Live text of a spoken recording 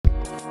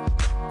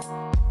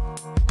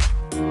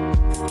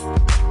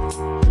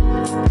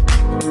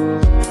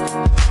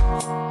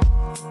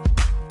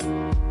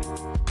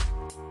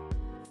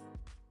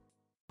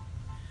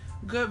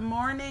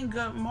morning.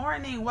 Good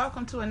morning.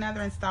 Welcome to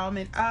another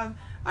installment of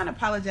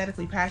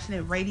Unapologetically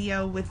Passionate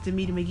Radio with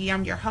Demita McGee.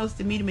 I'm your host,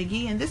 Demita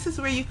McGee, and this is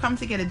where you come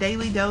to get a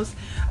daily dose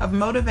of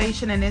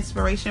motivation and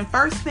inspiration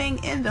first thing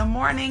in the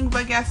morning.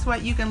 But guess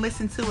what? You can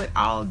listen to it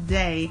all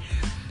day.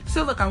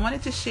 So look, I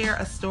wanted to share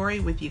a story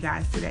with you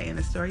guys today, and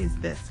the story is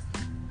this.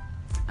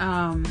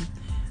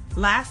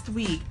 Last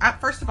week,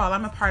 first of all,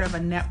 I'm a part of a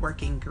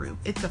networking group.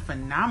 It's a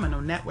phenomenal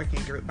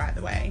networking group, by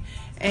the way.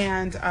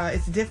 And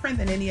it's different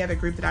than any other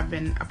group that I've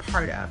been a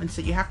part of. And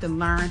so you have to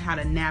learn how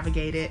to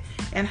navigate it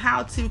and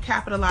how to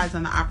capitalize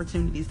on the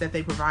opportunities that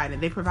they provide.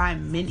 And they provide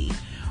many.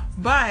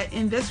 But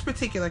in this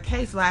particular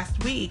case,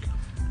 last week,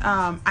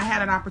 I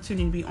had an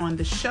opportunity to be on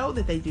the show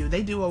that they do.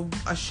 They do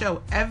a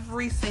show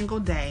every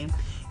single day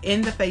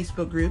in the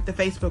Facebook group. The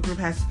Facebook group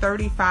has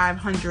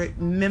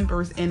 3,500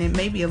 members in it,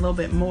 maybe a little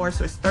bit more,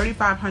 so it's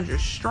 3,500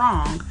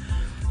 strong.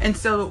 And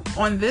so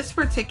on this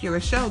particular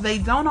show, they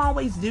don't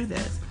always do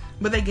this,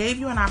 but they gave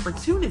you an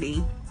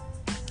opportunity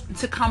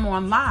to come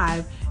on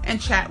live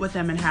and chat with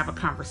them and have a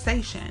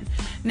conversation.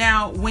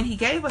 Now, when he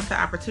gave us the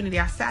opportunity,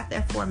 I sat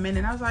there for a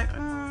minute. I was like,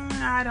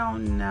 I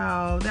don't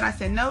know. Then I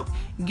said, nope,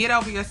 get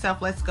over yourself.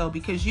 Let's go,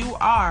 because you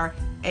are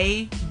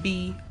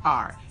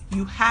ABR.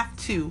 You have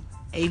to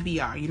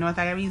ABR. You know what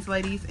that means,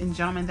 ladies and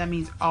gentlemen? That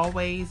means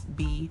always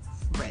be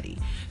ready.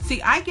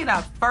 See, I get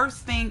up first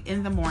thing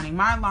in the morning.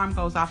 My alarm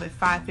goes off at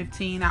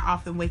 5:15. I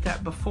often wake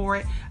up before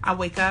it. I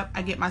wake up,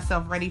 I get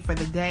myself ready for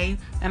the day,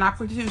 and I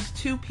produce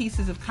 2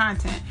 pieces of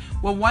content.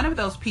 Well, one of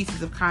those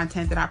pieces of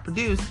content that I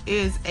produce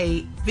is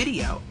a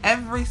video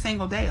every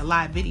single day, a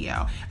live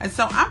video. And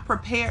so I'm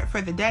prepared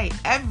for the day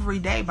every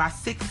day by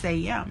 6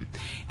 a.m.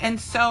 And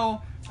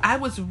so I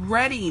was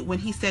ready when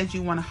he said,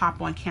 you want to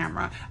hop on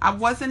camera. I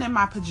wasn't in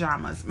my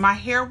pajamas. My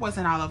hair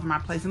wasn't all over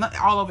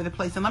the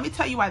place. And let me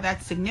tell you why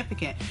that's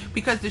significant.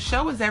 Because the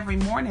show is every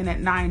morning at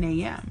 9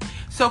 a.m.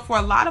 So for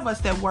a lot of us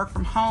that work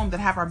from home, that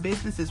have our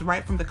businesses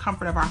right from the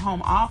comfort of our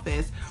home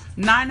office,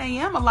 9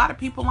 a.m., a lot of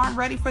people aren't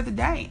ready for the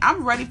day.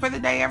 I'm ready for the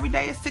day every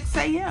day at 6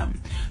 a.m.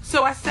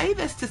 So I say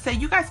this to say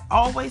you guys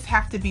always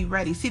have to be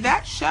ready. See,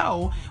 that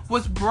show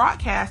was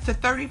broadcast to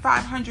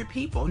 3,500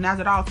 people. Now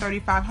that all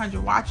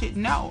 3,500 watch it,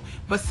 no.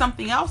 But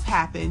something else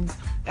happens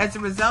as a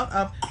result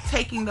of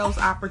taking those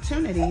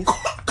opportunities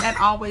and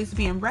always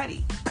being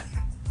ready.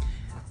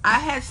 I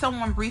had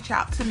someone reach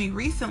out to me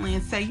recently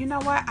and say, you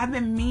know what? I've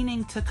been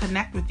meaning to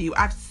connect with you.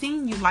 I've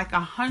seen you like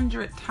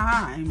 100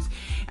 times,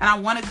 and I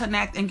want to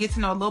connect and get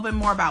to know a little bit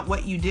more about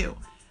what you do.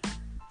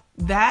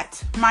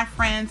 That, my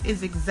friends,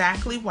 is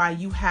exactly why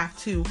you have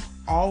to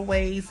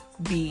always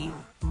be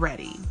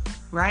ready,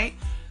 right?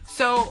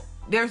 So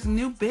there's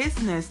new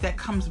business that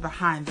comes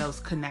behind those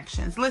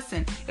connections.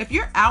 Listen, if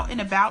you're out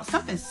and about,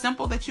 something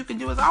simple that you can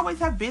do is always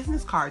have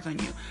business cards on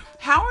you.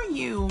 How are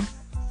you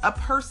a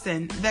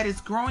person that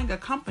is growing a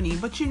company,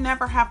 but you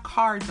never have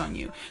cards on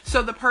you?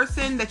 So the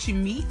person that you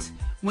meet,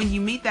 when you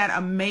meet that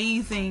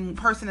amazing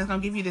person that's going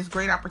to give you this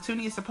great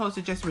opportunity, is supposed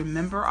to just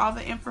remember all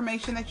the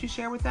information that you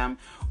share with them,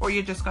 or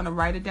you're just going to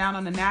write it down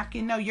on a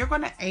napkin? No, you're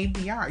going to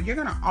ABR. You're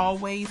going to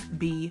always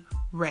be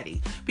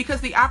ready,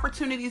 because the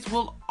opportunities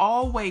will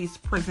always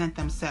present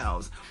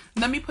themselves.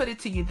 Let me put it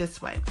to you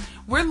this way.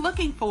 We're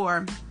looking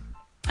for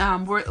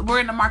we're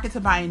in the market to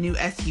buy a new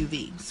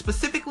SUV,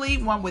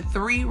 specifically one with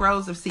 3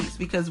 rows of seats,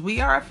 because we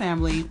are a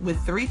family with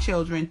 3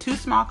 children, 2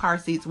 small car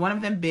seats, one of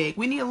them big.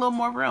 We need a little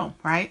more room,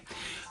 right?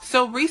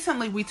 So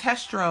recently we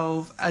test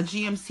drove a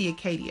GMC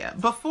Acadia.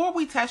 Before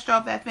we test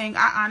drove that thing,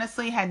 I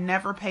honestly had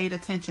never paid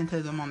attention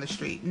to them on the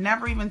street.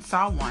 Never even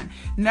saw one.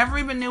 Never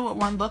even knew what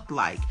one looked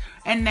like.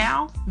 And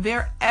now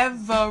they're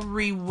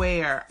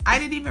everywhere. I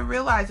didn't even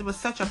realize it was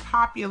such a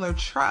popular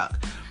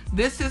truck.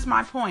 This is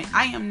my point.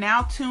 I am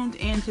now tuned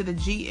into the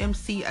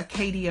GMC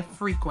Acadia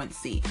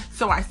frequency.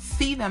 So I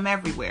see them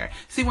everywhere.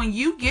 See, when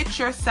you get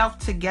yourself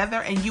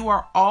together and you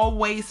are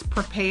always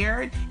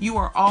prepared, you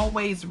are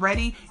always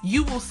ready,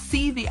 you will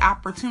see the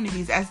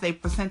opportunities as they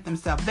present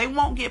themselves. They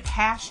won't get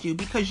past you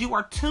because you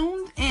are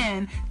tuned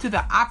in to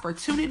the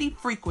opportunity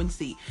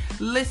frequency.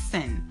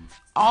 Listen,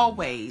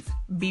 always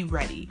be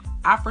ready.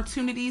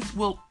 Opportunities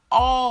will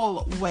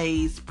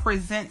always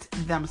present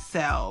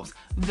themselves.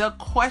 The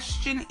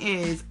question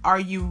is,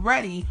 are you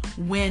ready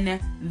when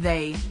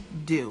they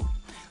do?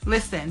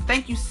 Listen,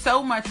 thank you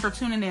so much for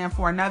tuning in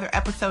for another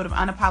episode of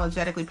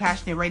Unapologetically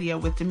Passionate Radio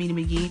with Demita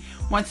McGee.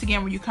 Once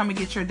again, where you come and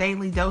get your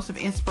daily dose of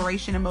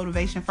inspiration and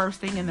motivation first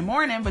thing in the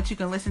morning, but you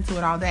can listen to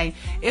it all day.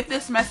 If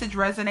this message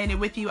resonated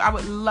with you, I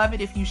would love it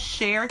if you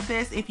shared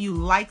this, if you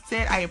liked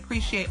it. I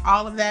appreciate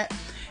all of that.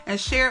 And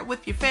share it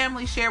with your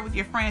family, share it with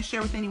your friends,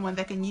 share with anyone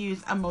that can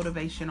use a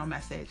motivational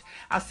message.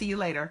 I'll see you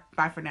later.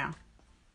 Bye for now.